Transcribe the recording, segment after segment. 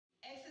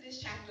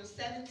Exodus chapter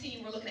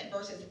 17. We're looking at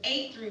verses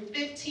 8 through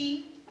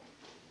 15.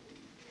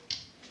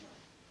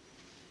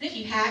 And if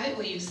you have it,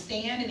 will you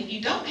stand? And if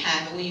you don't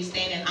have it, will you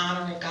stand in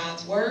honor of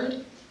God's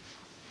word?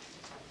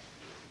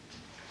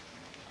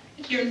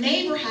 If your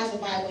neighbor has a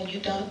Bible and you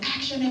don't,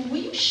 ask your neighbor, will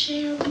you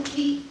share with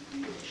me?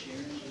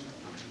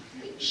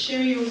 Will you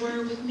share your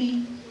word with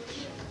me?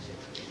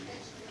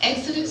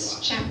 Exodus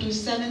chapter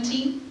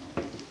 17,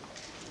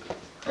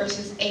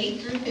 verses 8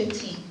 through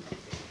 15.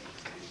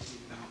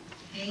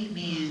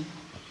 Amen.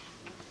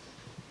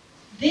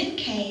 Then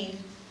came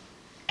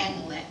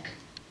Amalek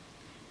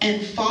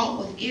and fought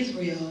with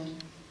Israel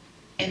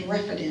in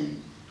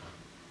Rephidim.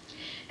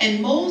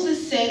 And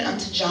Moses said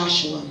unto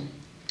Joshua,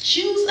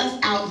 choose us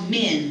out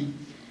men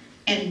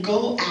and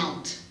go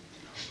out,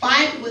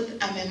 fight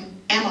with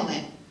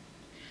Amalek.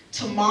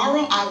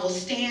 Tomorrow I will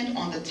stand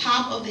on the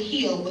top of the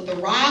hill with the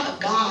rod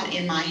of God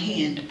in my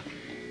hand.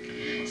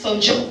 So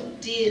Joshua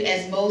did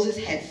as Moses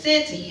had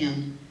said to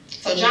him.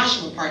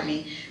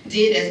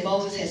 Did as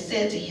Moses had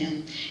said to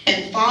him,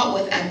 and fought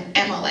with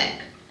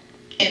Amalek.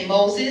 And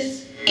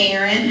Moses,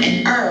 Aaron,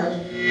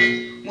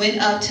 and went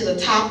up to the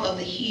top of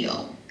the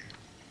hill.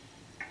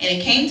 And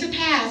it came to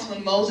pass,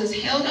 when Moses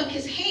held up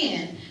his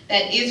hand,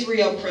 that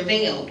Israel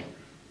prevailed.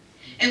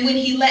 And when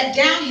he let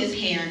down his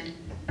hand,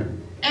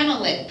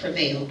 Amalek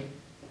prevailed.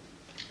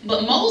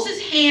 But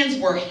Moses' hands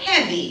were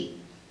heavy,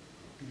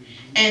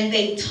 and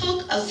they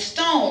took a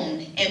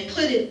stone and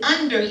put it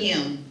under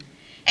him,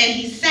 and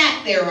he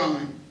sat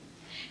thereon.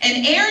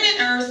 And Aaron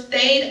and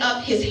stayed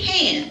up his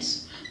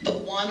hands, the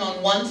one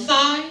on one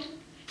side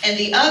and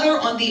the other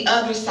on the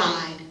other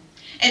side.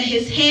 And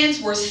his hands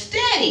were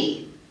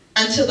steady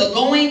until the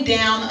going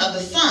down of the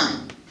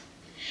sun.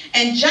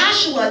 And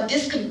Joshua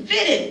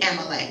discomfited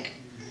Amalek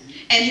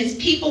and his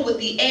people with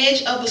the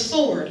edge of the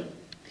sword.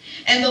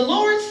 And the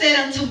Lord said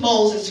unto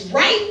Moses,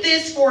 write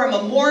this for a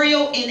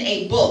memorial in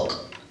a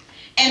book,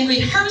 and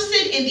rehearse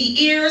it in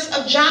the ears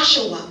of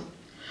Joshua.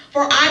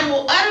 For I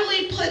will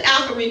utterly put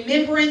out the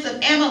remembrance of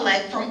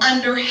Amalek from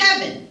under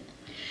heaven.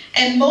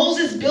 And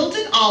Moses built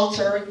an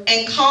altar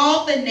and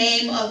called the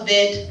name of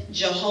it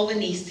Jehovah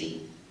Nissi.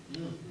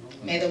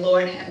 May the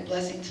Lord add a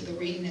blessing to the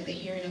reading and the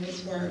hearing of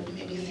his word. You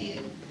may be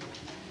seated.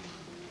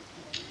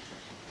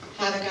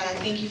 Father God, I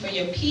thank you for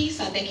your peace.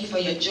 I thank you for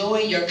your joy,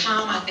 your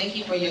calm. I thank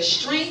you for your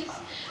strength.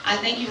 I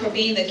thank you for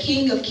being the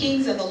King of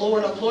kings and the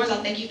Lord of lords.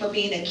 I thank you for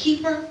being a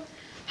keeper.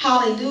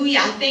 Hallelujah.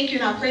 I thank you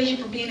and I praise you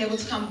for being able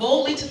to come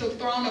boldly to the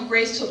throne of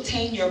grace to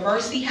obtain your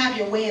mercy. Have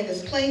your way in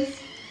this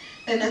place.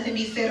 Let nothing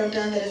be said or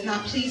done that is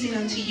not pleasing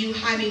unto you.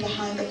 Hide me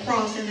behind the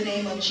cross in the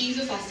name of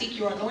Jesus. I seek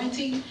your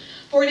anointing,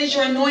 for it is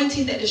your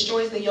anointing that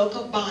destroys the yoke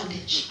of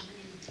bondage.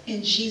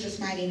 In Jesus'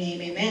 mighty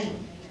name,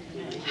 amen.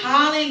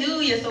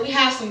 Hallelujah. So we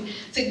have some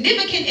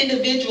significant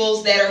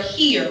individuals that are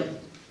here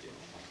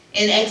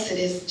in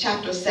Exodus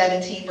chapter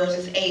 17,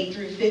 verses 8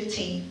 through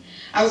 15.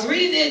 I was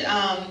reading it,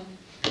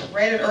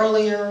 read it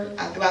earlier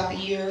throughout the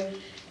year,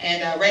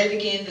 and read it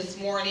again this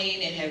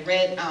morning, and had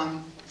read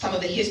some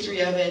of the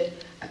history of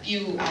it a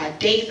few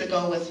days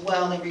ago as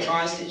well, in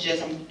regards to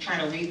just, I'm trying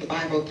to read the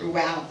Bible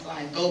throughout, so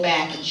I go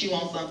back and chew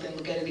on something,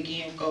 look at it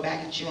again, go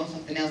back and chew on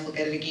something else, look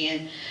at it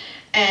again.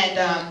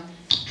 And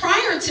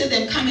prior to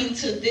them coming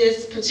to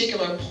this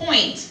particular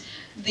point,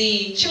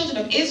 the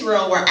children of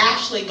Israel were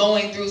actually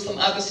going through some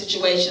other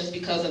situations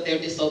because of their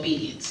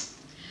disobedience.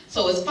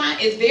 So it's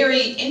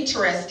very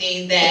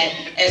interesting that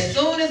as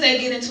soon as they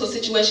get into a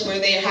situation where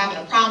they're having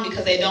a problem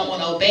because they don't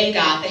want to obey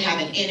God, they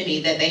have an enemy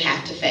that they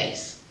have to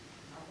face.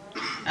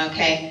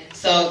 Okay,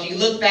 so if you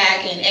look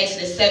back in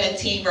Exodus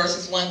 17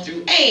 verses 1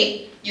 through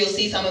 8, you'll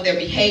see some of their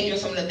behavior,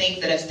 some of the things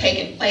that have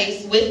taken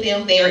place with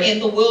them. They are in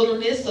the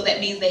wilderness, so that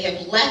means they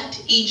have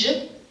left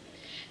Egypt,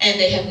 and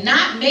they have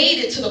not made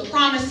it to the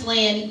promised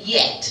land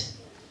yet.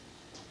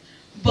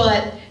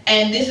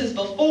 And this is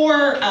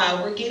before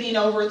we're getting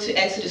over to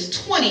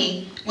Exodus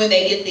 20, when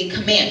they get the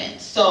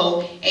commandments.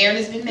 So Aaron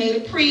has been made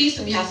a priest,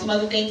 and we have some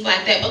other things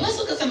like that. But let's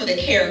look at some of the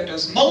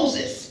characters.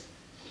 Moses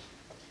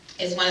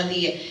is one of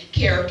the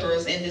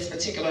characters in this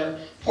particular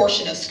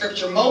portion of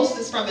Scripture. Moses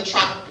is from the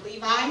tribe of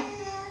Levi.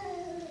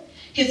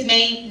 His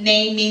main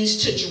name means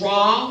to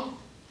draw,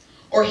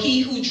 or he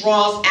who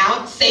draws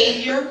out,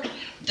 savior,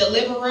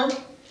 deliverer,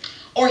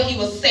 or he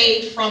was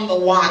saved from the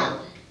water.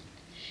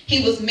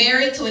 He was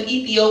married to an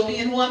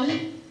Ethiopian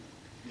woman.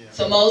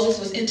 So Moses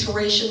was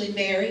interracially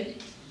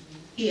married.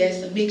 He had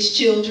some mixed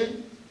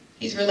children.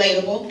 He's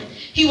relatable.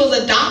 He was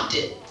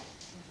adopted.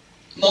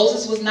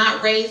 Moses was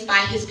not raised by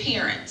his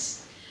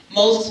parents.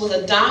 Moses was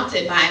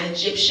adopted by an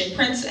Egyptian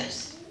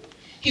princess.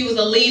 He was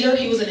a leader.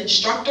 He was an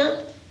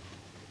instructor.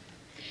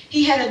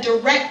 He had a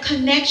direct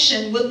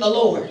connection with the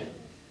Lord.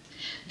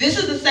 This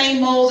is the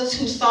same Moses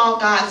who saw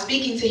God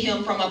speaking to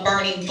him from a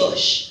burning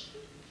bush.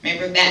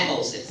 Remember that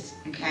Moses,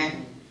 okay?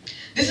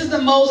 This is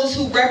the Moses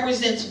who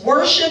represents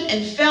worship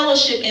and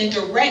fellowship and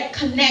direct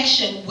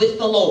connection with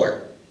the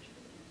Lord.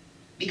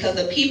 Because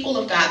the people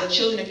of God, the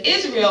children of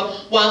Israel,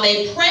 while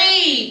they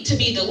prayed to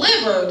be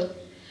delivered,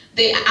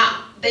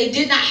 they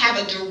did not have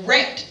a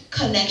direct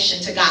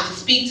connection to God, to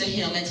speak to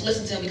him and to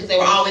listen to him, because they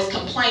were always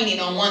complaining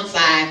on one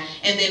side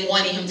and then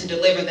wanting him to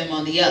deliver them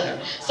on the other.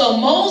 So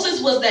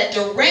Moses was that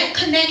direct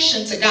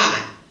connection to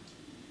God.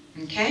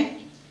 Okay?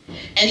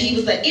 And he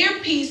was the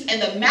earpiece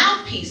and the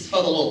mouthpiece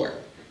for the Lord.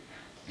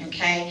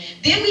 Okay?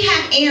 Then we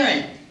have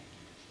Aaron.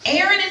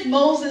 Aaron is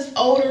Moses'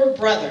 older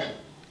brother.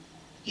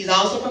 He's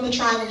also from the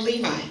tribe of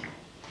Levi.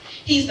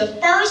 He's the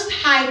first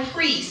high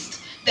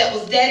priest that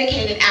was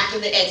dedicated after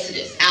the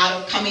Exodus,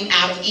 coming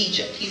out of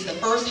Egypt. He's the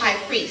first high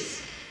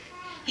priest.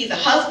 He's a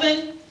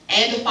husband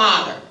and a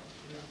father.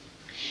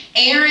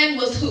 Aaron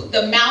was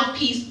the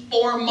mouthpiece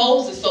for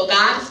Moses. So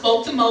God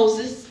spoke to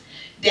Moses,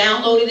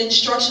 downloaded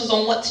instructions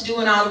on what to do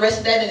and all the rest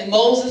of that, and then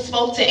Moses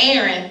spoke to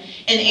Aaron,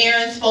 and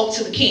Aaron spoke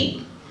to the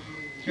king.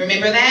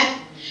 Remember that?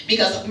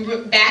 Because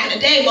back in the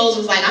day, Moses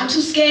was like, I'm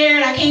too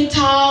scared, I can't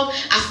talk,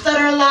 I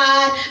stutter a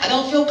lot, I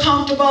don't feel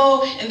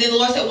comfortable. And then the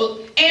Lord said, well,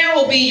 Aaron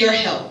will be your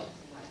help.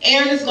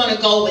 Aaron is going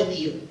to go with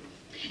you.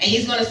 And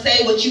he's going to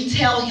say what you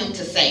tell him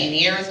to say.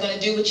 And Aaron's going to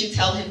do what you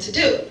tell him to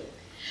do.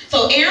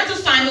 So Aaron's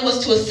assignment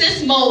was to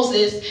assist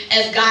Moses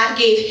as God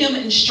gave him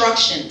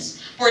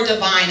instructions for a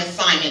divine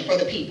assignment for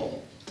the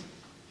people.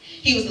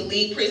 He was the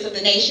lead priest of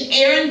the nation.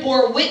 Aaron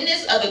bore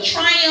witness of the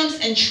triumphs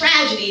and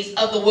tragedies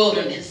of the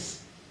wilderness.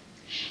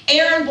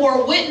 Aaron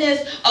bore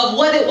witness of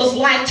what it was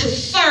like to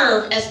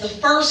serve as the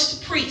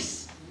first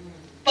priest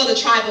for the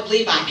tribe of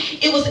Levi.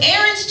 It was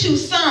Aaron's two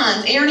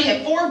sons. Aaron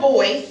had 4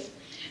 boys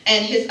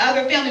and his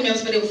other family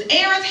members, but it was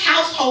Aaron's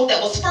household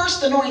that was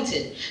first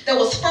anointed, that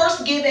was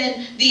first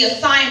given the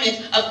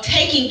assignment of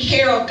taking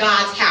care of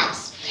God's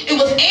house. It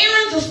was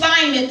Aaron's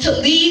assignment to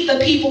lead the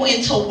people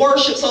into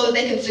worship so that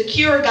they could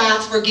secure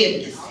God's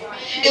forgiveness.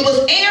 It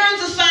was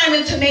Aaron's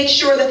assignment to make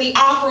sure that the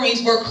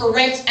offerings were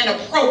correct and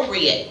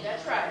appropriate.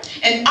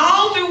 And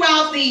all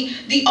throughout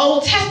the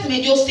Old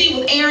Testament, you'll see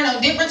with Aaron,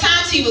 on different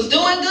times he was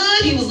doing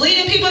good, he was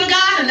leading people to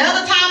God, and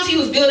other times he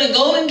was building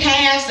golden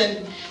calves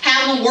and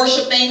having them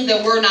worship things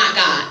that were not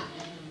God.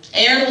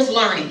 Aaron was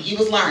learning. He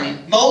was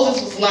learning.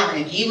 Moses was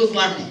learning. He was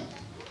learning.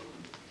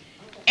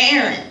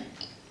 Aaron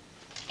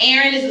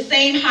is the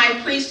same high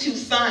priest who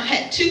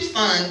had 2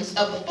 sons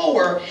of the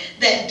 4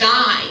 that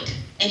died,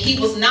 and he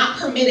was not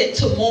permitted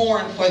to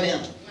mourn for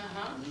them.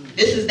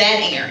 This is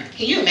that Aaron.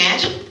 Can you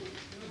imagine?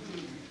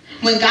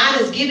 When God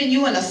has given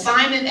you an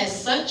assignment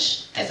as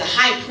such, as a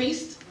high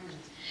priest,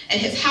 and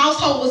his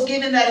household was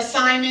given that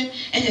assignment,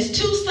 and his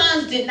 2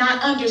 sons did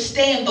not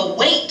understand the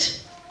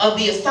weight of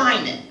the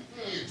assignment.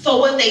 So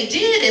what they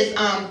did is,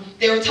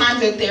 there were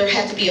times that there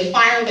had to be a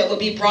fire that would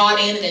be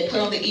brought in, and they put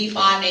on the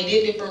ephod, and they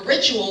did different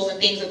rituals and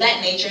things of that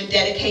nature, and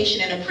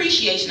dedication and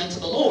appreciation unto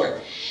the Lord.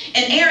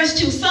 And Aaron's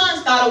 2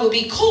 sons thought it would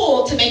be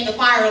cool to make the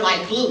fire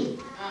like blue,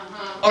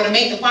 or to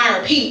make the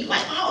fire pink,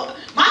 like, oh,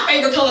 my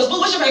favorite color is blue.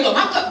 What's your favorite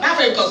color? My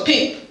favorite color is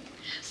pink.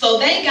 So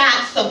they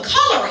got some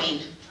coloring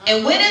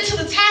and went into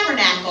the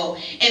tabernacle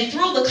and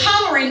threw the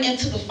coloring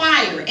into the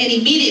fire, and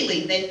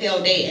immediately they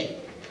fell dead.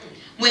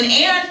 When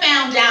Aaron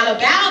found out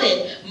about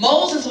it,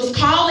 Moses was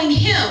calling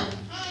him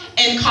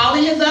and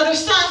calling his other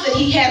sons that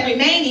he had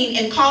remaining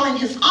and calling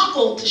his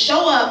uncle to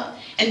show up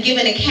and give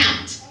an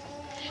account.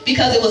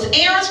 Because it was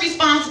Aaron's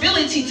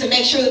responsibility to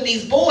make sure that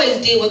these boys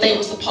did what they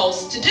were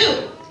supposed to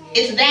do.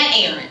 It's that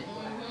Aaron.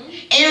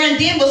 Aaron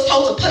then was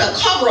told to put a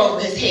cover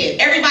over his head.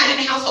 Everybody in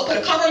the household, put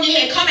a cover on your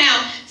head, come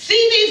out,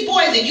 see these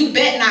boys, and you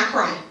bet not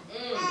cry.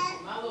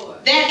 My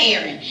Lord. That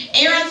Aaron.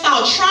 Aaron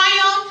saw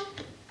triumph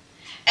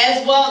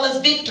as well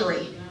as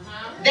victory.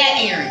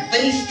 That Aaron.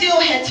 But he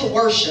still had to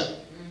worship.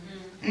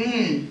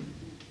 Is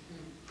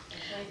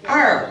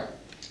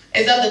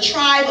of the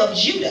tribe of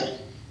Judah.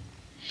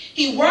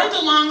 He worked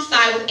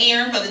alongside with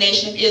Aaron for the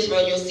nation of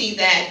Israel. You'll see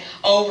that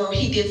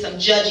he did some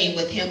judging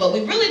with him, but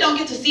we really don't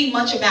get to see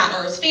much about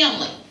Er's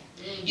family.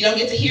 You don't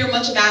get to hear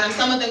much about him.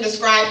 Some of them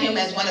describe him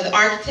as one of the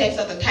architects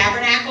of the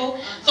tabernacle.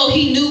 So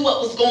he knew what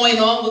was going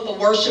on with the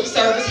worship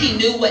service. He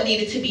knew what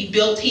needed to be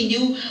built. He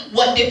knew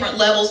what different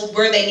levels,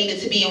 where they needed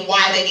to be and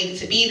why they needed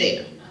to be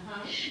there.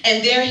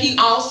 And there he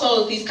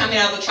also, if he's coming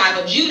out of the tribe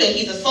of Judah,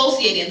 he's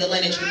associated in the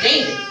lineage with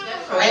David,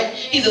 correct?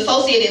 He's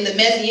associated in the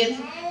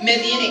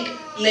Messianic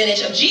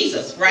lineage of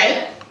Jesus,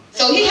 right?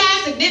 So he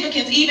has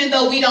significance even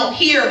though we don't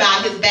hear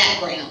about his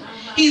background.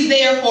 He's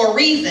there for a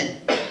reason.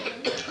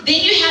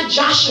 Then you have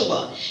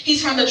Joshua.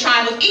 He's from the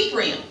tribe of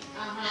Ephraim.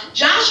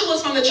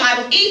 Joshua's from the tribe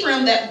of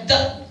Ephraim,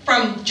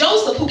 from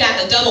Joseph, who got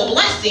the double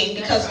blessing,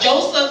 because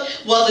Joseph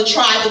was a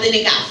tribe, but then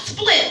it got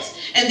split.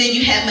 And then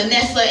you have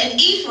Manasseh and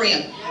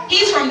Ephraim.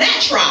 He's from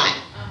that tribe.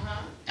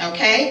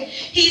 Okay?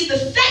 He's the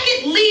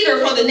second leader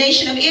for the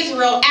nation of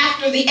Israel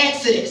after the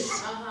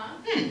Exodus.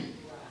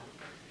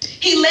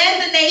 He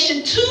led the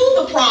nation to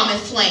the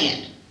promised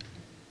land.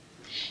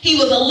 He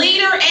was a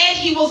leader and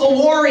he was a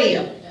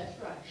warrior.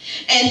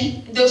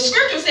 And the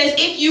scripture says,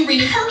 if you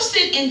rehearse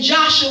it in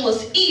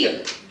Joshua's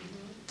ear.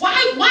 Why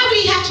would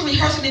he have to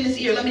rehearse it in his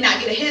ear? Let me not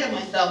get ahead of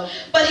myself.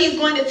 But he's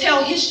going to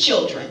tell his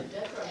children.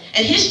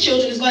 And his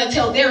children is going to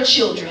tell their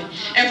children.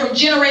 And from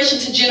generation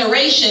to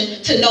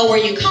generation to know where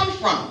you come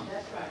from.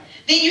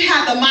 Then you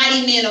have the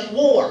mighty men of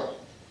war.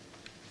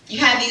 You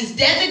have these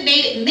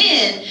designated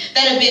men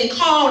that have been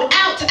called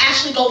out to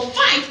actually go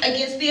fight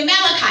against the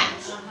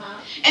Amalekites.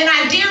 And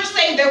I dare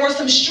say there were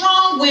some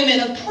strong women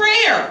of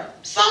prayer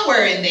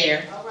somewhere in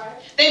there.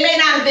 They may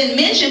not have been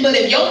mentioned, but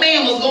if your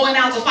man was going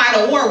out to fight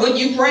a war, wouldn't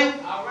you pray?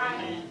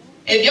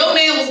 If your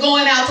man was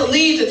going out to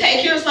lead, to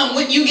take care of something,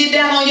 wouldn't you get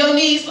down on your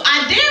knees?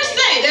 I dare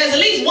say there's at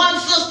least one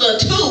sister or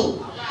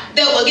two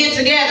that will get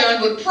together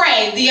and would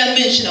pray, the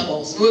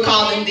unmentionables. We'll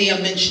call them the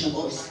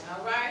unmentionables.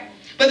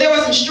 But there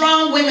were some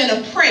strong women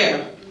of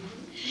prayer.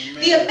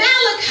 The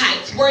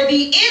Amalekites were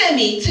the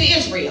enemy to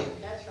Israel.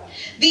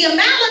 The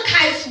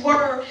Amalekites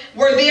were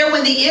there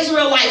when the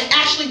Israelites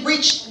actually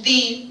reached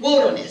the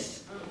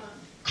wilderness,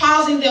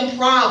 causing them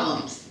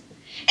problems,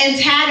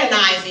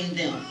 antagonizing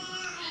them,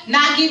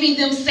 not giving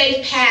them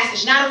safe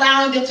passage, not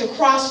allowing them to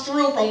cross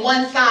through from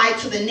one side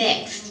to the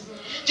next.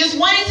 Just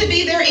wanting to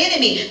be their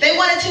enemy. They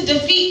wanted to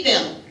defeat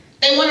them.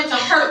 They wanted to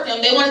hurt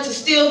them. They wanted to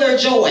steal their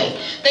joy.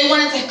 They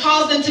wanted to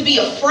cause them to be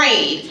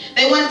afraid.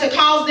 They wanted to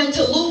cause them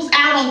to lose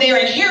out on their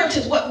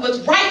inheritance, what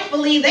was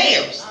rightfully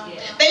theirs.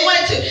 They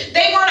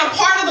weren't a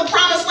part of the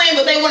promised land,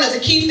 but they wanted to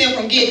keep them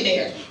from getting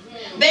there.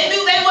 They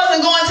knew they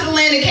wasn't going to the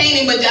land of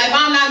Canaan, but if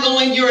I'm not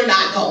going, you're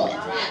not going.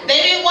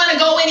 They didn't want to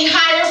go any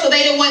higher, so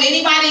they didn't want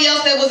anybody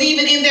else that was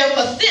even in their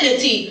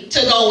vicinity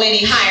to go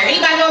any higher.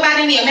 Anybody know about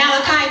any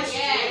Amalekites?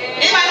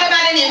 Anybody know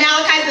about any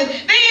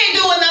Amalekites? They ain't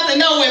doing nothing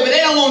nowhere, but they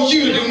don't want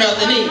you to do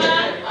nothing either.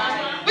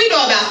 We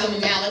know about some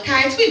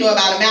Amalekites. We know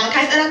about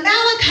Amalekites. And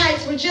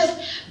Amalekites were just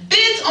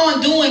bent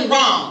on doing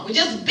wrong. We're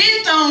just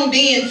bent on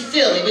being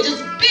silly. We're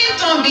just bent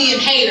on being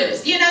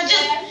haters. You know,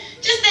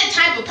 just that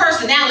type of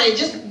personality,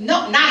 just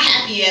not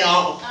happy at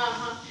all.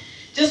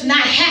 Just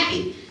not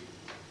happy.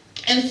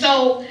 And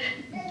so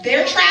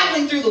they're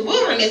traveling through the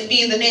wilderness,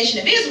 being the nation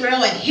of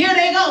Israel, and here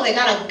they go. They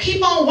got to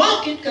keep on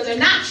walking because they're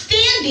not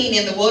standing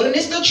in the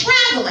wilderness. They're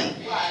traveling.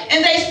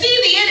 And they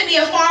see the enemy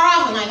afar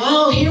off and like,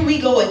 oh, here we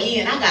go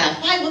again. I got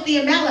to fight with the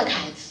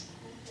Amalekites.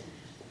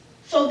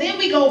 So then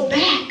we go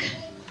back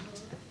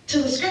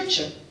to the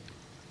scripture.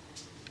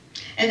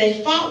 And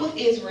they fought with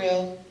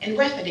Israel in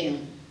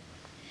Rephidim.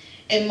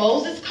 And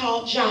Moses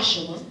called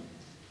Joshua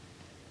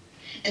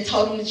and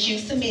told him to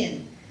choose some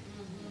men.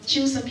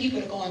 Choose some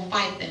people to go and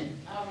fight them.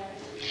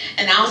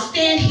 And I'll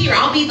stand here.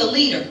 I'll be the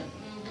leader.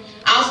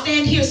 I'll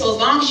stand here, so as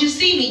long as you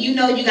see me, you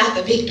know you got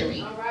the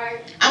victory.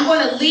 I'm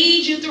going to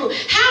lead you through.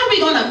 How are we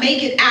going to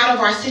make it out of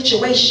our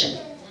situation?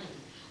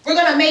 We're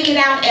going to make it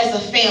out as a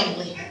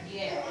family.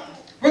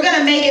 We're going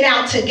to make it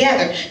out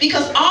together.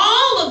 Because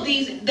all of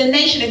the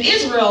nation of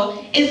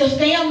Israel is a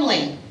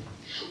family.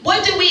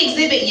 What did we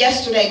exhibit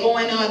yesterday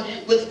going on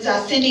with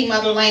sending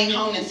Mother Lane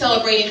home and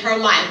celebrating her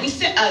life?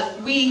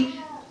 We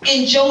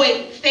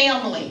enjoyed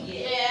family.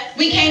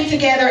 We came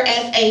together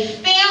as a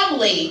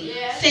family,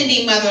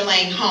 sending Mother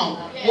Lane home,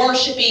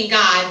 worshiping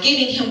God,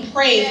 giving him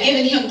praise,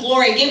 giving him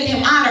glory, giving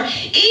him honor,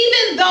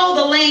 even though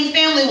the Lane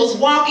family was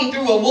walking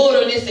through a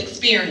wilderness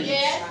experience.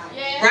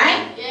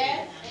 Right?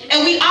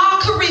 And we all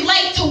could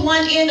relate to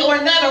one end or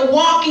another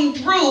walking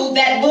through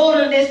that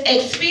wilderness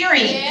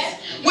experience,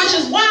 which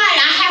is why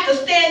I have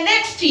to stand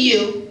next to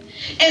you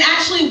and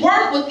actually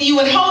work with you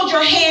and hold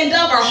your hand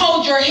up or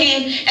hold your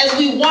hand as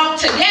we walk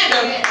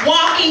together,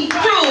 walking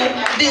through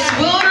this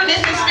wilderness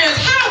experience.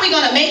 How are we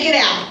going to make it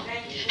out?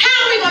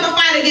 How are we going to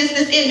fight against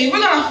this enemy? We're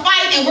going to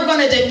fight and we're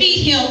going to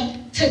defeat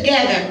him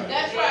together.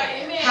 That's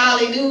right. Amen.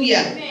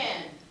 Hallelujah.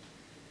 Amen.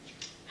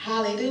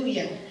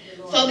 Hallelujah.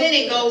 So then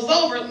it goes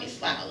over. Let me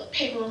slide a little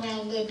paper around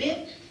a little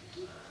bit.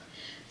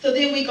 So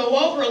then we go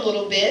over a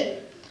little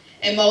bit.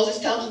 And Moses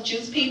tells the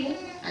Jewish people,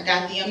 I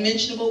got the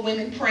unmentionable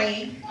women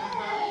praying.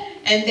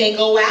 And they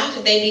go out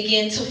and they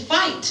begin to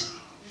fight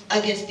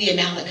against the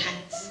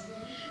Amalekites.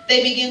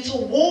 They begin to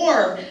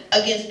war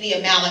against the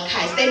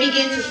Amalekites. They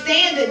begin to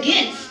stand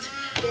against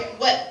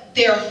what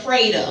they're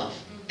afraid of.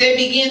 They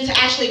begin to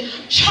actually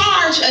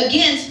charge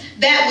against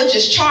that which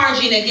is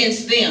charging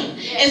against them.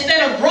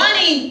 Instead of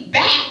running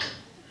back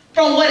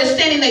from what is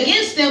standing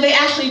against them, they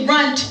actually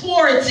run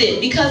towards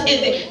it because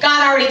God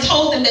already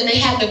told them that they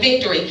had the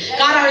victory.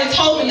 God already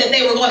told them that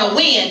they were going to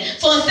win.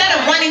 So instead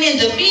of running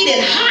in defeat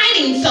and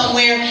hiding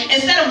somewhere,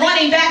 instead of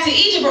running back to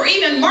Egypt or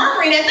even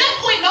murmuring, at that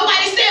point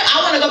nobody said,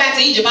 I want to go back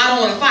to Egypt, I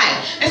don't want to fight.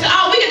 They said,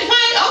 oh, we get to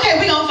fight?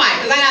 Okay, we're going to fight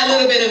because I got a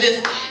little bit of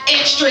this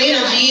extra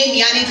energy in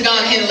me. I need to go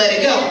ahead and let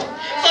it go.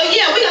 So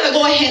yeah, we're going to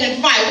go ahead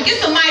and fight. We get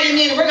some mighty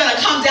men and we're going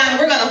to come down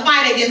and we're going to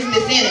fight against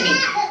this enemy.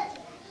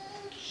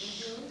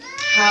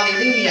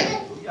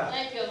 Hallelujah.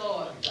 Thank you,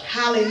 Lord.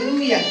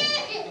 Hallelujah.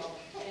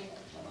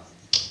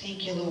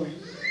 Thank you, Lord.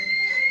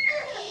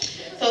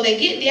 So they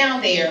get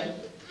down there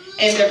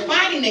and they're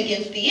fighting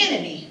against the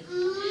enemy.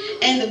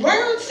 And the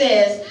word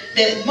says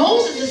that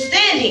Moses is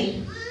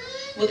standing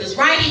with his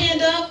right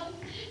hand up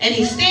and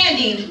he's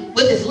standing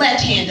with his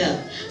left hand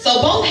up.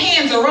 So both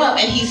hands are up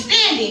and he's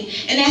standing.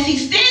 And as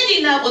he's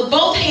standing up with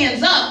both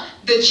hands up,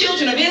 the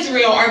children of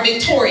Israel are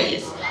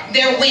victorious.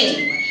 They're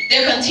winning.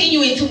 They're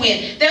continuing to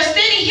win.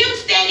 Him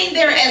standing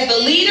there as the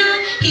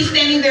leader. He's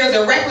standing there as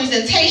a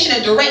representation,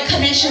 a direct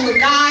connection with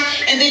God.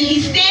 And then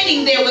he's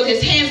standing there with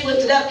his hands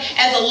lifted up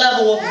as a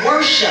level of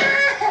worship.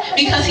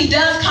 Because he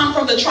does come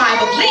from the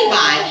tribe of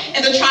Levi.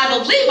 And the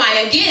tribe of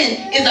Levi,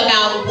 again, is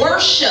about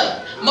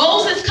worship.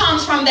 Moses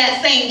comes from that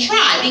same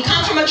tribe. He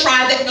comes from a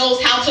tribe that knows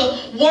how to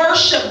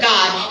worship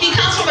God. He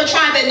comes from a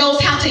tribe that knows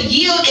how to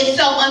yield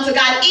itself unto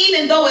God,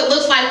 even though it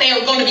looks like they are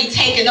going to be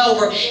taken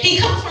over.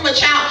 He comes from a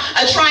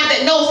tribe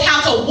that knows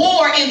how to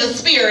war in the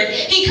spirit.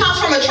 He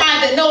comes from a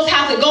tribe that knows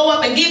how to go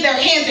up and give their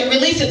hands and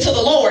release it to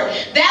the Lord.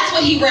 That's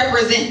what he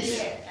represents.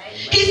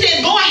 He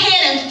said, go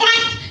ahead and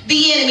fight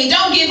the enemy.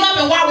 Don't give up.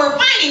 And while we're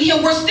fighting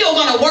him, we're still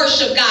going to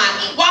worship God.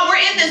 While we're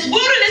in this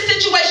wilderness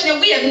situation and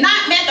we have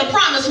not met the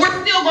promise, we're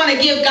still going to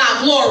give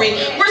God glory.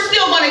 We're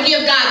still going to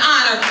give God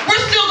honor.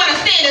 We're still going to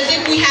stand as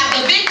if we have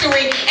the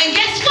victory. And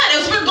guess what?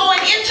 As we're going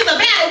into the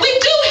battle, we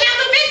do have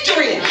the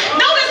victory.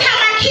 Notice how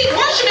I keep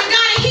worshiping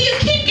God and he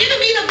keep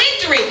giving me the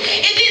victory.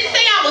 It didn't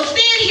say I would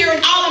stand here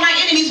and all of my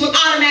enemies would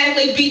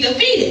automatically be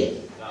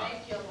defeated.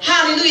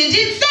 Hallelujah. It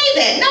didn't say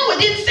that. No, it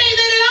didn't say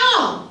that at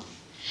all.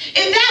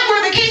 If that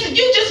were the case, if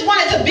you just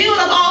wanted to build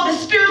up all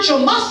this spiritual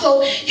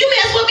muscle, you may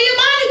as well be a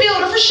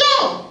bodybuilder for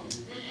sure.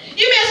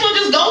 You may as well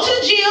just go to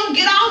the gym,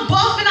 get all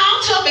buff and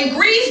all tough and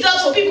greased up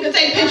so people can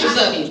take pictures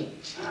of you.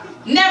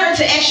 Never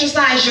to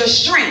exercise your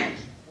strength.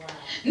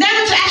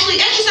 Never to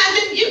actually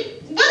exercise.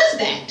 What is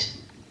that?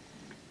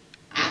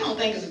 I don't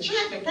think it's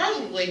attractive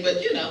personally, but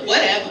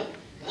whatever.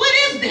 What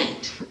is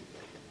that?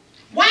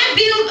 Why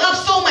build up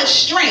so much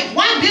strength?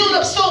 Why build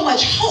up so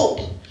much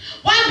hope?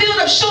 Why build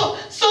up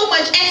so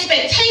much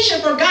expectation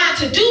for God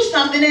to do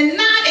something and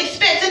not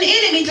expect an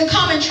enemy to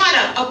come and try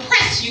to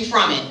oppress you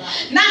from it?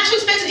 Not to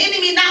expect an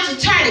enemy not to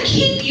try to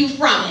keep you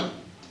from it.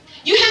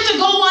 You have to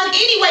go on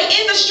anyway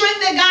in the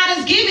strength that God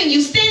has given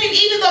you, standing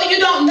even though you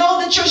don't know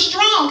that you're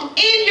strong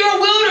in your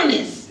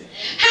wilderness.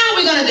 How are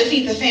we going to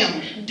defeat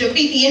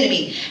the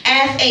enemy?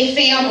 As a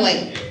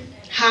family.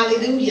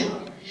 Hallelujah.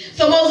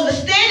 So Moses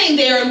is standing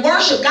there in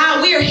worship.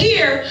 God, we are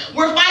here.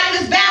 We're fighting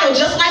this battle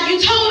just like you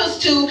told us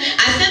to.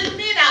 I sent the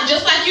men out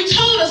just like you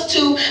told us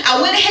to.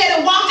 I went ahead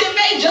and walked in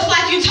faith just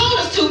like you told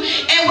us to.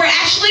 And we're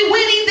actually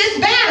winning this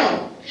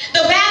battle.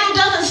 The battle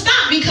doesn't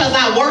stop because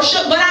I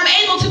worship, but I'm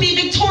able to be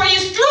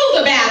victorious through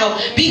the battle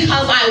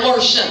because I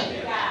worship.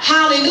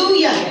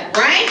 Hallelujah.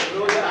 Right?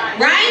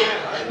 Right?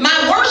 My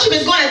worship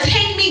is going to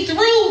take me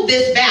through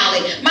this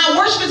valley. My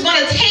worship is going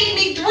to take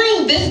me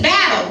through this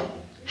battle.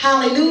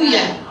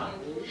 Hallelujah.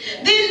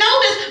 Then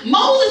notice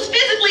Moses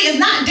physically is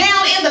not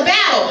down in the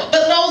battle,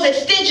 but those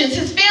extensions,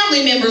 his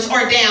family members,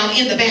 are down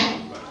in the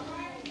battle.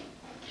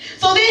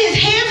 So then his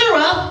hands are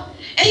up,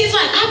 and he's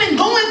like, I've been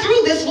going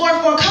through this, Lord,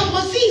 for a couple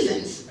of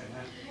seasons.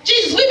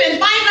 Jesus, we've been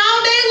fighting all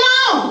day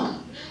long.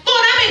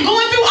 Lord, I've been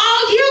going through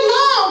all year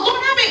long.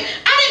 Lord,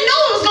 I didn't know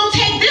it was going to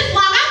take this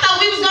long. I thought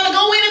we was going to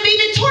go in and be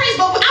victorious,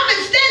 but I've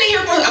been standing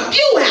here for a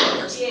few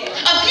hours,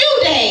 a few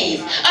days,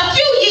 a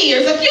few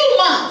years, a few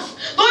months.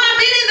 Lord, I've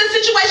been in this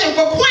situation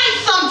for quite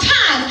some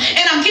time,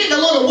 and I'm getting a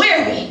little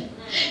weary.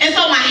 And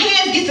so my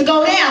hands get to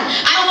go down.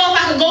 I don't know if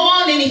I can go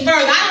on any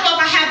further. I don't know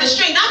if I have the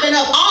strength. I've been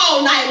up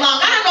all night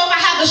long. I don't know if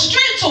I have the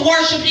strength to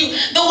worship you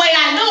the way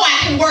I know I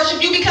can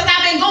worship you, because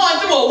I've been going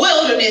through a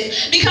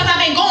wilderness, because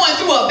I've been going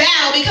through a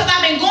battle, because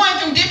I've been going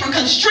through different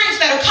constraints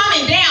that are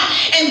coming down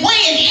and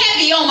weighing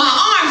heavy on my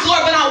arms,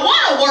 Lord, but I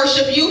want to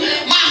worship you.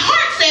 My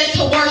heart says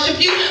to worship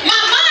you.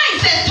 My mind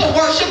says to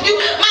worship you.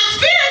 My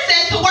spirit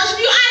says to worship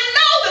you. I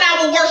know that I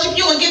will worship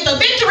you and get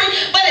the victory,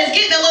 but it's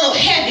getting a little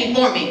heavy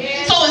for me.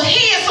 So his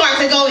hands start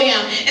to go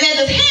down. And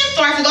as his hands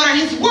starts to go down,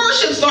 his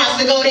worship starts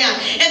to go down.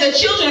 And the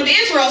children of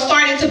Israel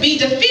started to be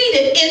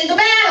defeated in the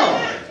battle.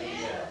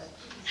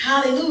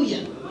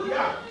 Hallelujah.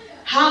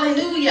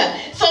 Hallelujah.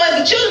 So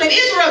as the children of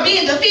Israel are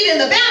being defeated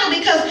in the battle,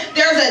 because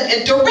there's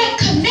a direct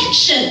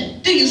connection,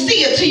 do you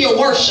see it, to your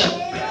worship?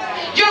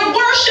 Your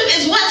worship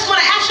is what's going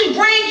to actually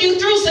bring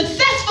you through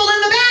successful in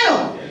the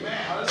battle.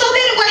 So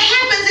then what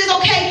happens is,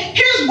 okay,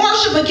 here's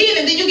worship again,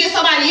 and then you get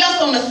somebody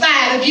else on the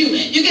side of you.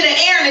 You get an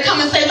Aaron to come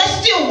and say, let's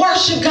still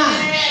worship God.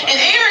 And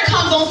Aaron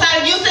comes on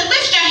side of you and says,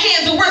 lift your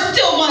hands and we're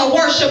still going to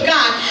worship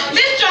God.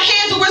 Lift your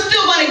hands and we're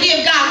still going to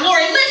give God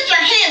glory. Lift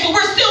your hands and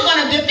we're still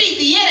going to defeat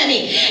the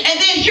enemy. And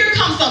then here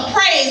comes some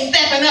praise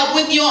stepping up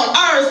with you on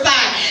our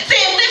side,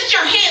 saying, lift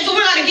your hands and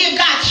we're going to give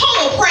God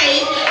total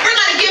praise. We're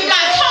going to give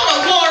God total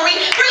glory.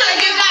 We're going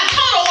to give God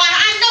total honor.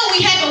 I know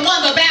we haven't won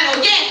the battle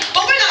yet,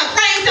 but we're going to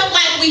praise him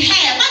like we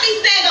have. Let me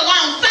stand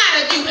alongside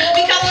of you,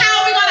 because how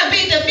are we going to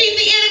defeat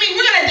the enemy?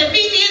 We're going to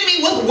defeat the enemy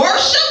with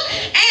worship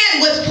and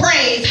with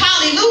praise.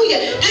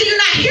 Hallelujah. Do you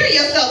not hear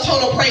yourself,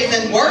 total praise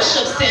and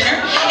worship center?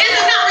 Is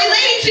it not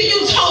relating to you,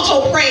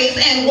 total praise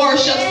and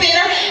worship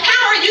center?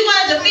 How are you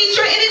going to defeat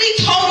your enemy?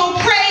 Total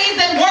praise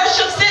and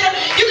worship center.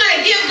 You're going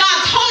to give God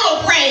total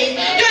praise.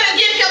 You're going to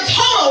give him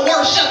total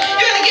worship.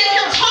 You're going to give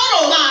him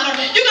total honor.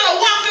 You're going to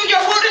walk through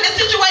your wilderness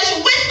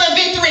situation with the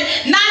victory,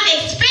 not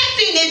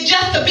expecting it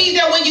just to be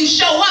there when you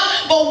show up,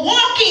 but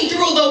walking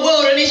through the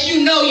wilderness,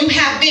 you know you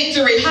have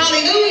victory.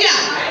 Hallelujah.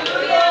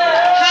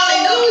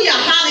 Hallelujah.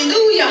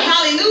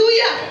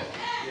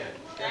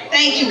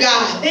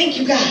 God. Thank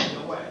you, God.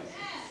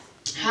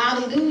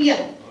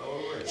 Hallelujah.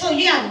 So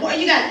you got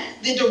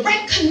the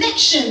direct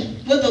connection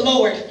with the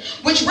Lord,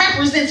 which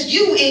represents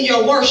you in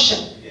your worship.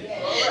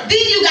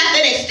 Then you got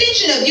that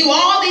extension of you,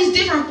 all these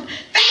different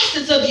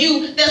facets of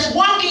you that's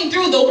walking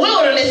through the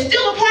wilderness,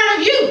 still a part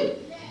of you.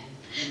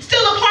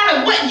 Still a part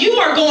of what you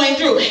are going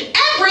through.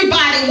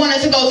 Everybody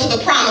wanted to go to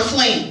the promised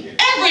land.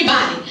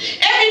 Everybody.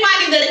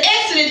 Everybody that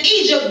exited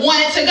Egypt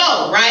wanted to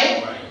go,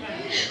 right?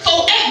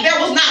 So there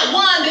was not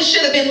one that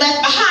should have been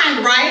left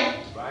behind, right?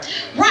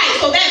 Right.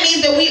 So that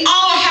means that we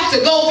all have to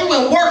go through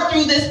and work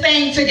through this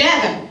thing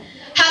together.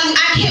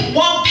 I can't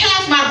walk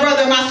past my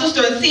brother and my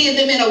sister and seeing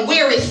them in a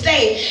weary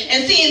state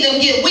and seeing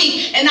them get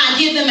weak and not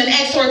give them an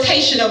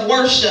exhortation of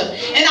worship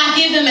and not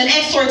give them an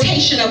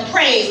exhortation of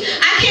praise.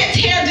 I can't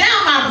tear down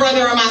my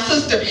brother or my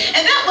sister.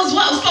 And that was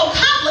what was so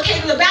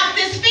complicated about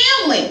this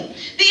family.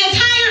 The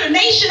entire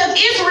nation of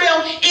Israel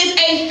is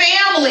a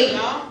family.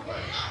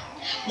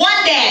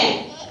 One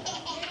daddy.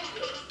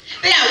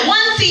 They had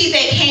one seed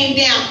that came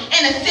down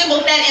and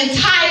assembled that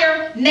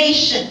entire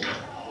nation.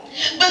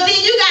 But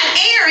then you got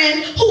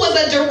Aaron, who was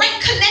a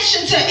direct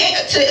connection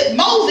to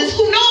Moses,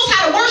 who knows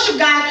how to worship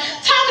God,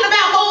 talking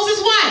about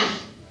Moses' wife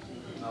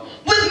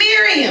with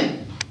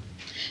Miriam,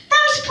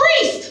 first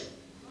priest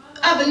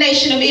of the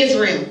nation of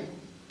Israel.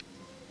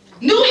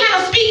 Knew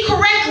how to speak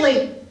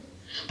correctly,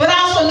 but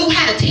also knew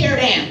how to tear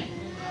down.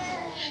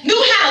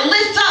 Knew how to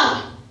lift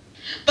up,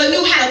 but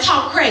knew how to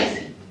talk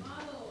crazy.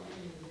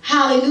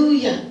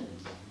 Hallelujah.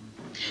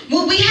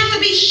 Well, we have to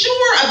be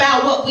sure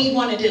about what we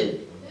want to do.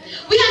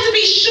 We have to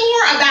be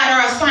sure about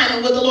our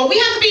assignment with the Lord. We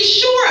have to be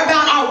sure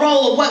about our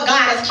role of what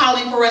God is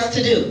calling for us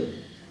to do.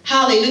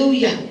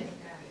 Hallelujah.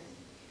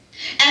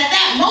 At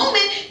that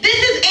moment, this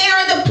is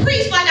Aaron the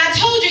priest. Like I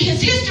told you,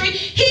 his history,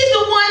 he's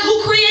the one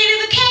who created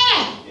the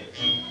calf.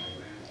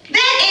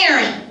 That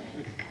Aaron.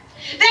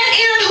 That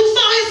Aaron who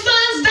saw his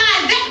sons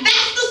die.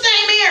 That's the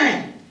same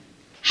Aaron.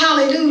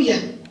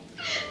 Hallelujah.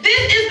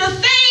 This is the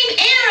same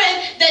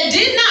Aaron that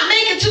did not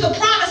make it to the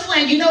promised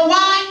land. You know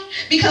why?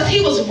 Because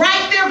he was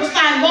right there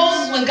beside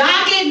Moses when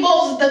God gave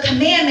Moses the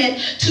commandment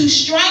to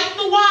strike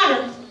the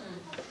water,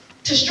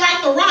 to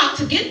strike the rock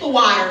to get the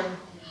water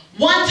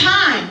one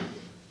time.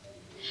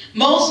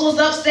 Moses was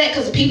upset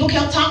because the people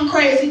kept talking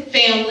crazy.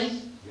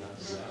 Family.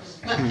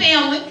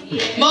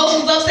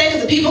 Moses was upset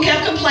because the people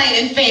kept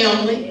complaining.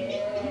 Family.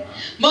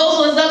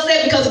 Moses was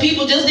upset because the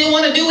people just didn't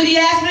want to do what he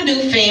asked them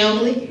to do.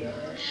 Family.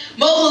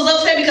 Moses was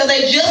upset because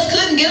they just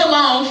couldn't get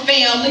along.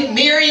 Family.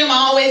 Miriam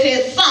always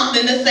had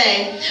something to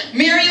say.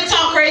 Miriam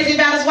talked crazy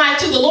about his wife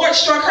too. The Lord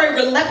struck her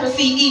with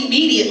leprosy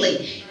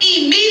immediately.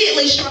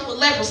 Immediately struck with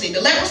leprosy.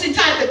 The leprosy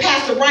type that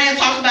Pastor Brian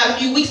talked about a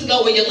few weeks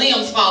ago where your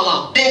limbs fall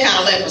off. That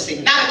kind of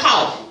leprosy. Not a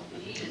cough.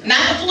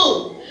 Not the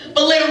flu.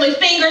 But literally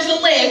fingers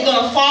and legs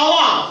going to fall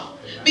off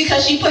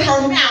because she put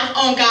her mouth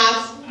on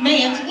God's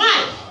man's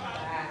wife.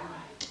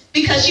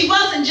 Because she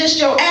wasn't just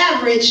your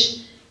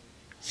average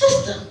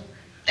sister.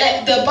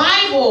 That the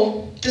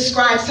Bible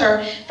describes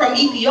her from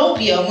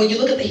Ethiopia. When you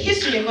look at the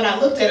history and what I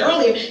looked at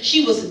earlier,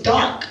 she was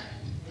dark.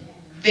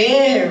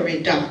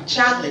 Very dark.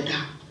 Chocolate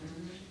dark.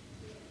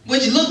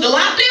 Which looked a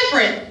lot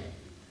different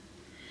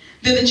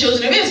than the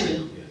children of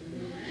Israel.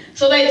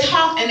 So they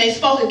talked and they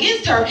spoke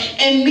against her.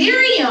 And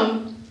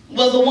Miriam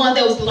was the one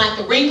that was like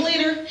the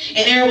ringleader.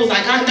 And Aaron was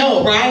like, I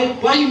know, right?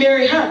 Why you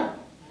marry her?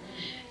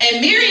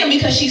 And Miriam,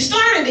 because she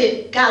started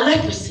it, got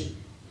leprosy.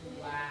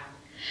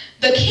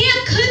 The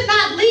camp could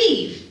not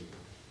leave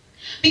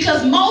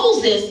because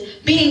Moses,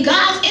 being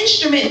God's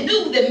instrument,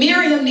 knew that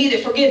Miriam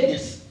needed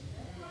forgiveness.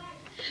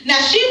 Now,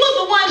 she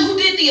was the one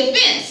who did the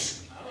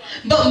offense,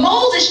 but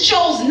Moses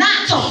chose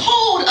not to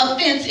hold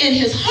offense in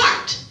his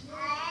heart.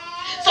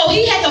 So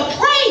he had to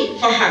pray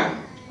for her.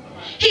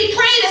 He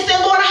prayed and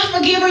said, Lord, I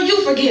forgive her,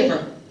 you forgive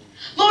her.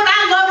 Lord,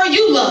 I love her,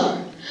 you love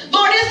her.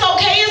 Lord, it's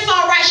okay, it's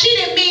all right. She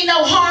didn't mean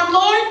no harm,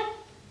 Lord.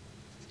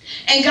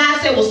 And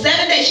God said, well,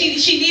 7 days,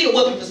 she needed a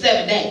whooping for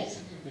 7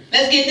 days.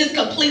 Let's get this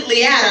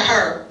completely out of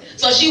her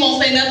so she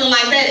won't say nothing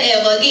like that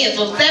ever again.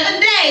 So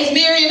 7 days,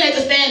 Miriam had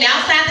to stand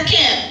outside the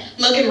camp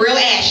looking real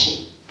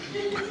ashy.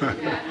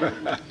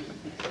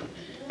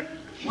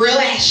 Real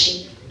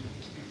ashy.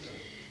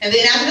 And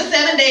then after the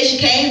 7 days, she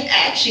came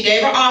back. She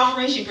gave her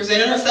offering. She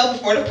presented herself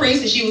before the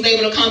priest, and she was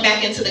able to come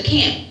back into the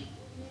camp.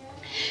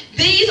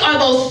 These are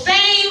those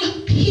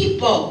same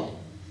people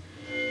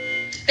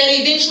that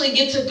eventually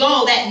get to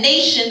go, that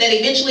nation that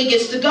eventually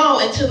gets to go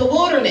into the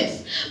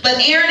wilderness. But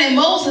Aaron and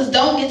Moses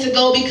don't get to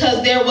go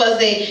because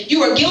you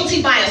were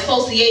guilty by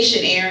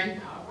association,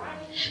 Aaron.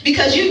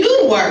 Because you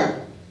knew the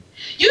word.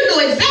 You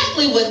knew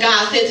exactly what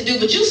God said to do,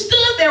 but you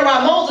stood there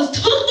while Moses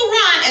took the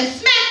rod and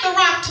smacked the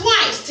rock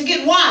twice to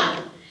get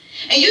water.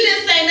 And you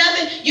didn't say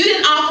nothing. You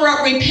didn't offer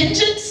up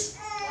repentance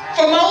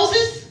for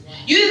Moses.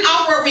 You didn't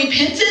offer up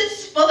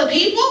repentance for the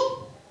people.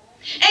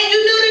 And you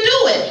knew to do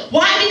it.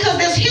 Why? Because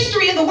there's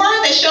history in the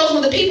word that shows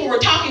when the people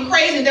were talking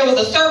crazy and there was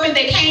a serpent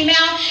that came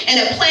out and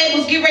a plague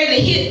was getting ready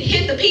to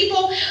hit the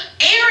people.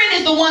 Aaron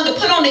is the one that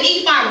put on the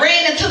ephod,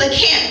 ran into the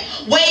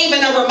camp, waving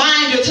a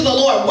reminder to the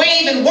Lord. or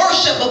wave and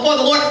worship before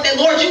the Lord and say,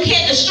 Lord, you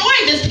can't destroy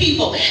this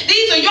people.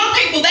 These are your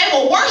people. They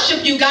will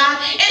worship you, God.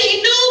 And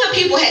he knew the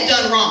people had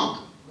done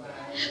wrong.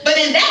 But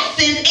in that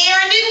sense,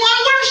 Aaron didn't want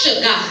to worship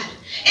God.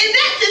 In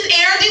that sense,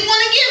 Aaron didn't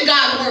want to give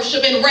God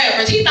worship and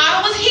reverence. He thought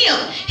it was him.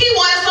 He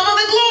wanted some of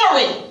the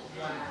glory.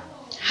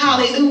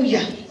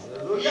 Hallelujah.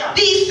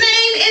 These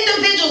same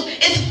individuals,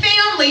 it's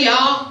family,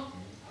 y'all.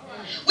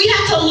 We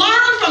have to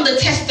learn from the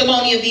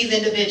testimony of these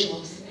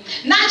individuals,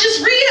 not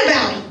just read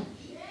about them.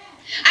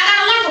 I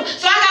gotta learn from,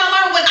 so I gotta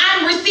learn when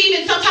I'm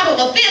receiving some type of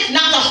offense,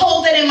 not to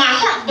hold that in my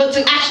heart, but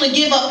to actually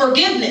give up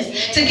forgiveness,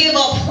 to give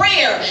up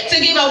prayer, to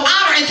give up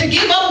honor, and to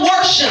give up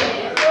worship.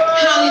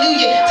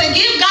 Hallelujah. To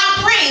give God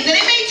praise. And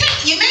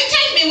you may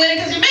take me with it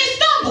because you may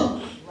stumble.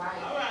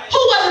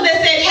 Who was it that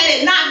said, had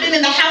it not been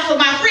in the house of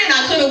my friend,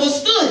 I could have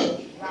withstood it?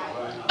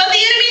 But the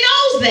enemy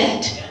knows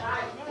that.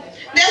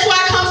 That's why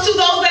it comes to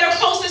those that are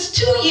closest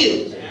to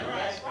you.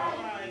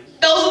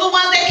 Those are the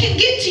ones that can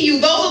get to you.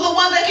 Those are the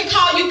ones that can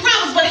call you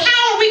problems. But how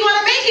are we going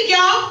to make it,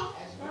 y'all?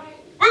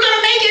 We're going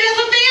to make it as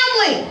a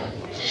family.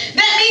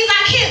 That means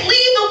I can't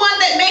leave the one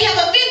that may have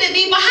offended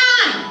me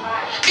behind,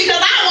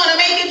 because I want to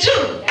make it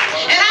too.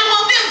 And I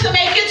want them to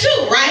make it too,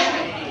 right?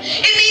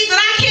 It means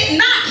that I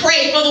cannot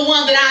pray for the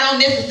one that I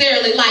don't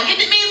necessarily like. It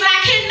means that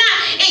I cannot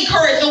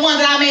encourage the one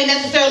that I may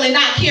necessarily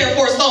not care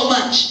for so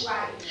much.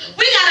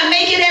 We got to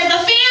make it as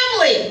a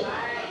family.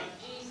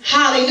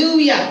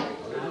 Hallelujah.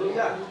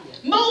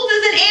 Moses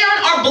and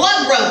Aaron are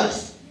blood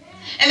brothers.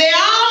 And they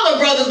all are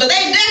brothers, but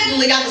they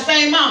definitely got the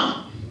same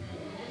mama.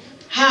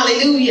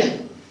 Hallelujah.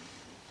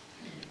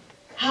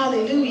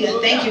 Hallelujah.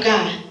 Thank you,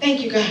 God.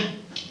 Thank you, God.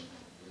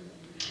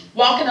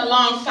 Walking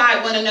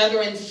alongside one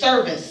another in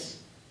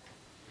service.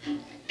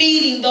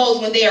 Feeding those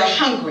when they are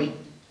hungry.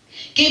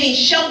 Giving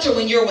shelter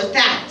when you're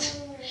without.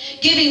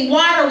 Giving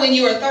water when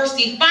you are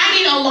thirsty.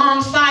 Fighting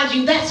alongside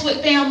you. That's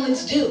what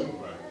families do.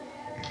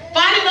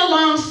 Fighting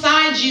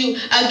alongside you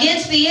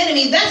against the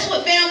enemy. That's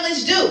what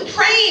families do.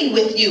 Praying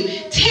with you.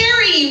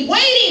 Tarrying,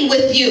 waiting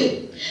with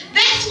you.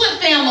 That's what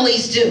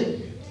families do.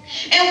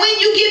 And when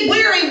you get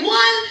weary,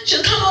 one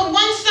should come on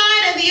one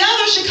side and the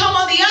other should come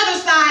on the other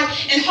side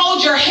and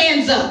hold your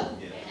hands up.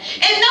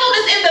 And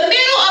notice in the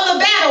middle of the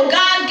battle,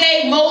 God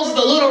gave Moses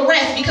a little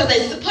rest because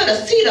they put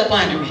a seat up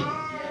under him.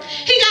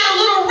 He got a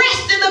little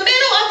rest in the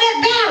middle of that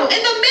battle.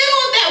 In the middle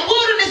of that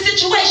wilderness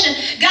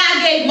situation,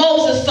 God gave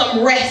Moses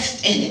some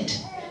rest in it.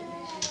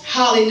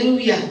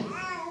 Hallelujah.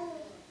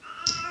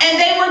 And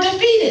they were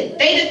defeated.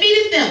 They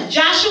defeated them.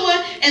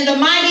 Joshua and the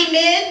mighty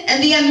men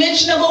and the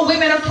unmentionable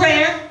women of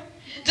prayer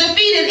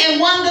defeated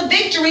and won the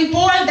victory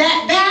for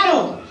that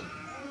battle.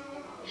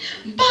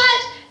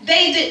 But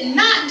they did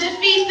not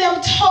defeat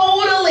them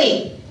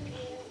totally.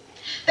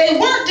 They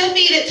weren't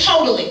defeated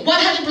totally,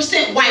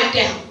 100% wiped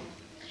out.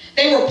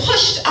 They were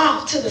pushed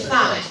off to the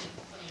side.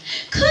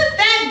 Could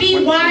that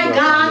be why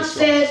God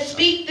said,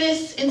 speak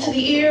this into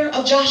the ear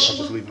of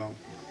Joshua?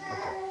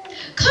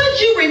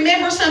 Could you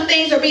remember some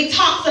things or be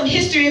taught some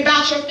history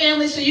about your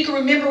family so you can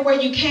remember where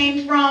you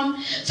came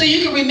from? So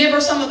you can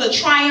remember some of the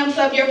triumphs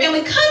of your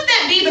family? Could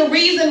that be the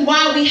reason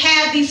why we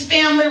have these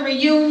family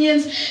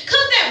reunions?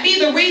 Could that be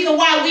the reason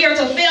why we are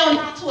to fail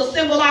not to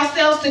assemble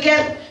ourselves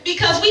together?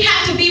 Because we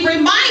have to be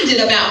reminded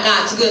about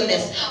God's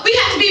goodness. We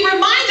have to be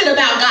reminded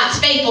about God's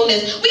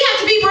faithfulness. We have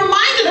to be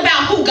reminded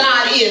about who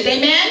God is.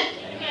 Amen?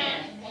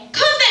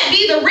 Could that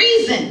be the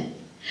reason?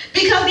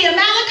 Because the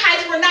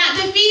Amalekites were not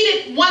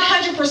defeated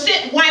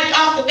 100% wiped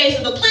off the face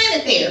of the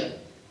planet there.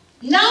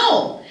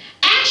 No.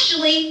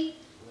 Actually,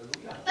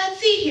 let's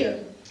see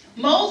here.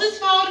 Moses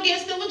fought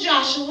against them with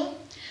Joshua.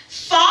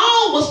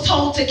 Saul was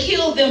told to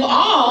kill them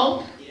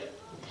all.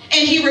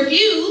 And he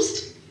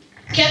refused.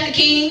 Kept the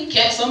king,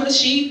 kept some of the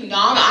sheep and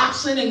all the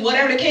oxen and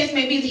whatever the case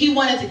may be that he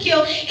wanted to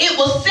kill. It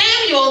was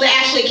Samuel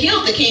that actually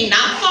killed the king,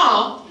 not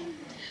Saul.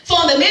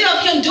 So in the middle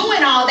of him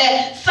doing all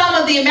that, some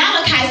of the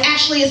Amalekites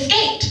actually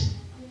escaped.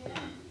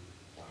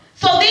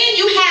 So then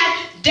you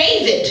have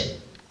David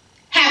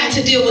having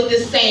to deal with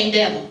this same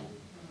devil.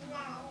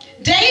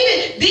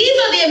 David, these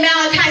are the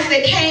Amalekites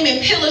that came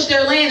and pillaged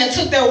their land and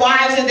took their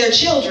wives and their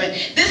children.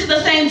 This is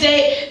the same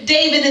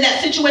David in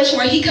that situation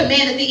where he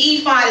commanded the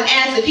ephod and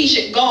asked if he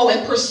should go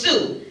and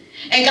pursue.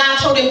 And God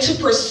told him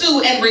to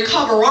pursue and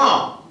recover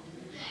all.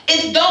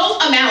 It's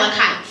those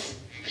Amalekites.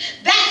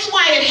 That's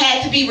why it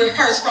had to be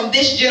rehearsed from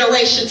this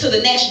generation to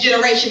the next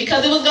generation,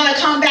 because it was going to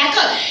come back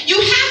up. You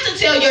have to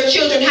tell your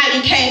children how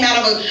you came out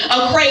of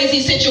a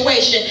crazy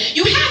situation.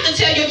 You have to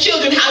tell your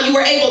children how you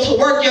were able to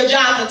work your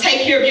jobs and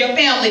take care of your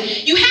family.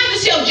 You have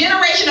to tell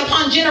generation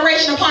upon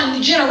generation upon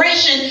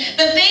generation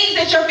the things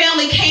that your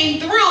family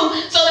came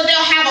through so that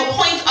they'll have a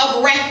point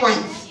of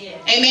reference.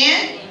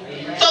 Amen?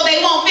 So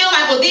they won't feel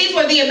like, well, these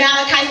were the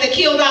Amalekites that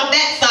killed off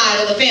that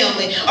side of the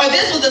family. Or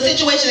this was the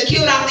situation that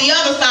killed off the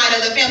other side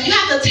of the family. You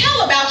have to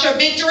tell about your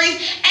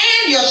victories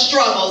and your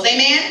struggles.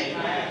 Amen?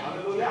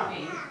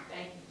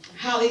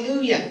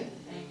 Hallelujah.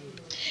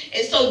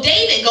 And so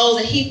David goes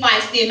and he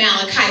fights the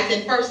Amalekites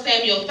in 1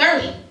 Samuel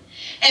 30.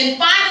 And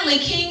finally,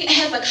 King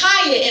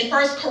Hezekiah in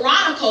 1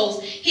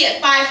 Chronicles, he had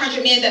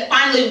 500 men that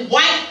finally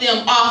wiped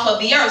them off of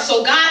the earth.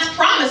 So God's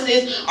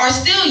promises are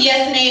still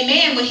yes and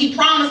amen when he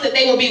promised that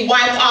they would be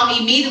wiped off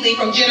immediately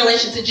from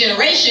generation to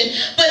generation.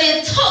 But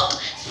it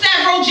took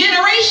several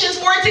generations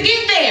for it to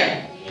get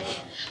there.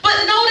 But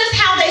notice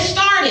how they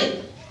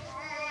started.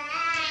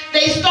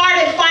 They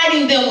started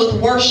fighting them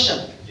with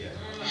worship.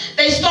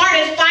 They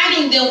started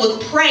fighting them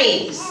with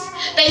praise.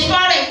 They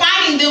started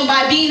fighting them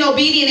by being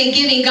obedient and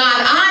giving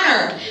God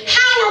honor.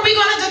 How are we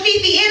going to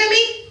defeat the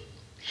enemy?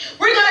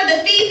 We're going to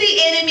defeat the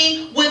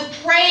enemy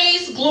with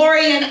praise,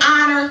 glory, and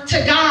honor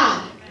to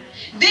God.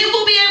 Then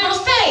we'll be able to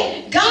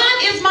say,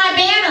 God is my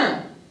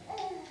banner.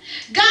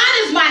 God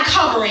is my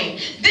covering.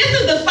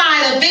 This is the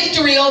side of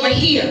victory over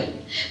here.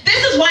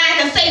 This is why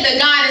I can say that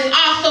God is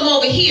awesome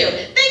over here.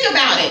 Think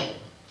about it.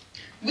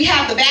 We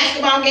have the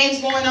basketball games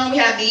going on. We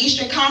have the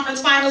Eastern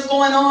Conference Finals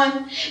going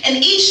on.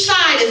 And each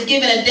side is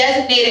given a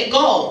designated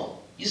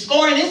goal. You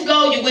score in this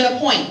goal, you win a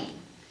point.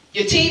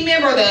 Your team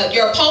member,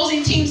 your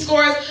opposing team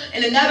scores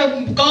in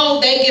another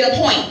goal, they get a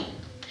point.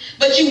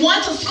 But you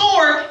want to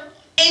score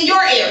in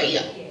your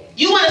area.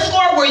 You want to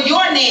score where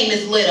your name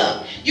is lit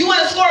up. You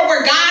want to score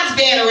where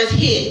God's banner is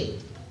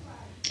hid.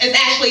 It's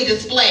actually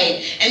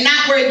displayed. And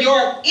not where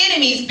your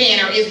enemy's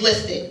banner is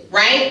listed.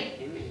 Right?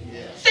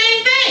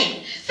 Same thing.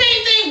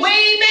 Same thing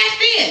way back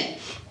then.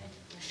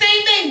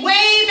 Same thing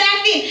way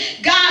back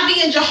then. God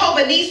being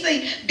Jehovah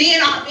Nissi, being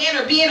our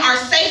banner, being our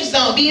safe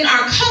zone, being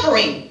our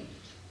covering.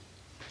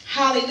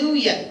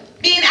 Hallelujah.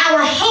 Being our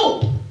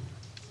hope.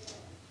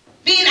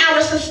 Being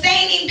our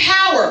sustaining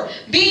power.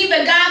 Being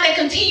the God that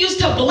continues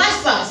to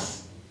bless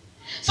us.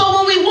 So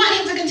when we want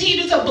him to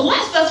continue to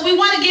bless us, we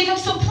want to give him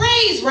some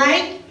praise,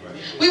 right?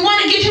 We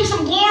want to give him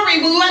some glory.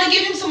 We want to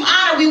give him some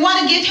honor. We want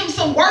to give him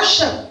some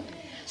worship.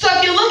 So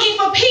if you're looking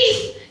for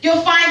peace,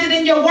 you'll find it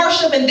in your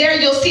worship, and there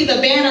you'll see the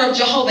banner of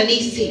Jehovah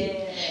Nissi.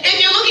 If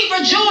you're looking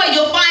for joy,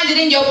 you'll find it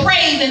in your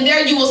praise, and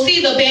there you will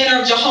see the banner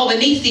of Jehovah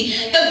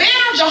Nissi. The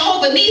banner of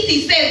Jehovah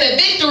Nissi says that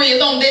victory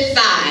is on this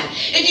side.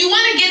 If you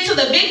want to get to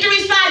the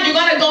victory side, you're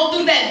going to go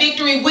through that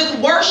victory with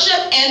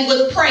worship and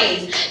with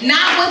praise.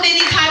 Not with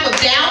any type of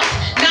doubt,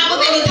 not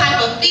with any type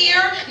of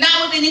fear,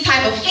 not with any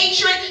type of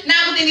hatred,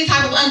 not with any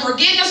type of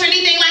unforgiveness or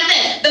anything like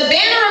that. The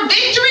banner of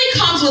victory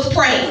comes with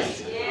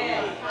praise.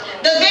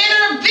 The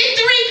banner of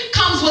victory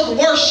comes with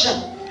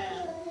worship.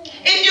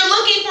 If you're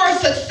looking for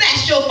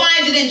success, you'll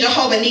find it in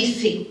Jehovah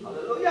Nissi.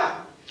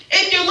 Hallelujah.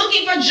 If you're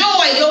looking for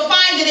joy, you'll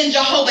find it in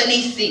Jehovah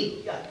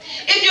Nissi.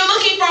 If you're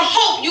looking for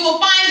hope, you will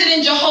find it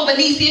in Jehovah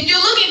Nissi. If you're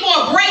looking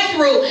for a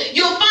breakthrough,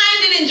 you'll find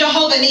it in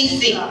Jehovah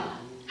Nissi.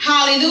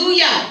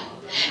 Hallelujah.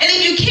 And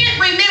if you can't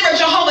remember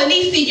Jehovah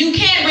Nissi, you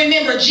can't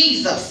remember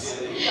Jesus.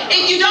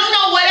 If you don't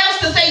know what else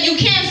to say, you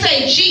can't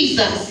say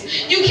Jesus.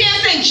 You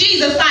can't say,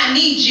 Jesus, I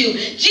need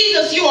you.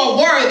 Jesus, you are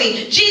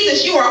worthy.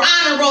 Jesus, you are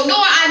honorable.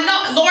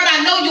 Lord,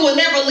 I know you will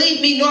never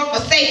leave me nor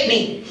forsake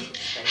me.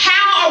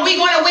 How are we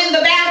going to win the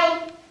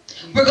battle?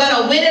 We're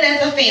going to win it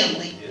as a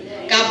family.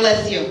 God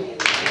bless you.